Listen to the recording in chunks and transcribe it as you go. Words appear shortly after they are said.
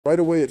Right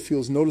away, it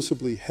feels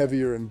noticeably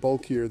heavier and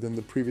bulkier than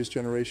the previous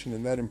generation,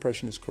 and that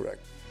impression is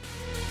correct.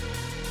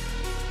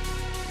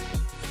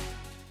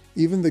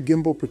 Even the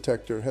gimbal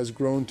protector has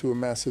grown to a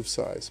massive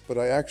size, but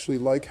I actually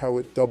like how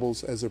it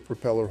doubles as a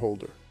propeller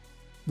holder.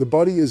 The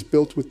body is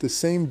built with the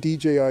same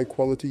DJI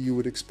quality you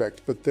would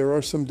expect, but there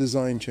are some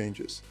design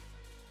changes.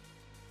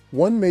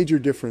 One major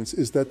difference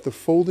is that the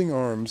folding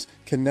arms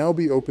can now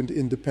be opened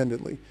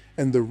independently,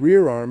 and the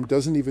rear arm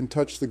doesn't even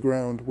touch the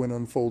ground when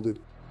unfolded.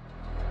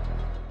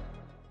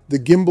 The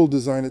gimbal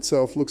design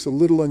itself looks a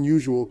little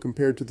unusual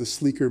compared to the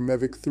sleeker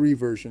Mavic 3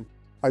 version.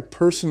 I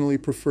personally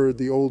preferred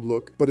the old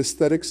look, but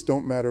aesthetics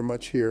don't matter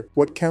much here.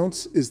 What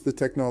counts is the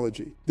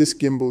technology. This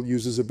gimbal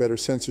uses a better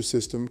sensor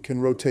system,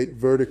 can rotate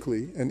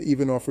vertically, and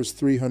even offers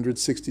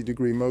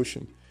 360-degree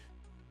motion.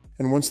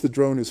 And once the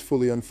drone is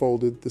fully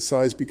unfolded, the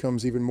size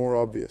becomes even more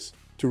obvious.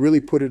 To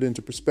really put it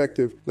into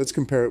perspective, let's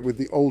compare it with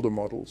the older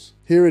models.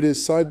 Here it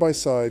is side by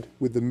side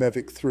with the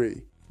Mavic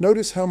 3.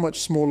 Notice how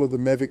much smaller the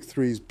Mavic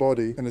 3's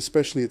body, and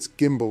especially its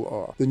gimbal,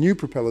 are. The new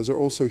propellers are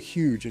also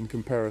huge in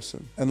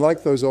comparison. And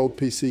like those old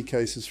PC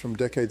cases from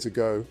decades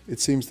ago, it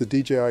seems the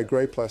DJI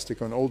grey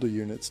plastic on older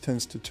units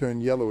tends to turn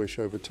yellowish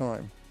over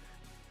time.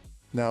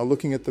 Now,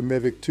 looking at the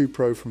Mavic 2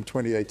 Pro from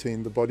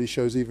 2018, the body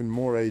shows even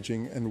more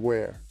aging and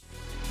wear.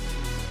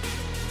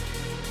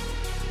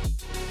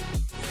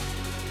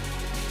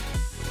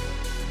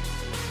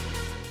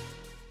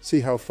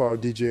 See how far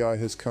DJI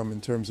has come in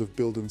terms of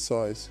build and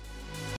size.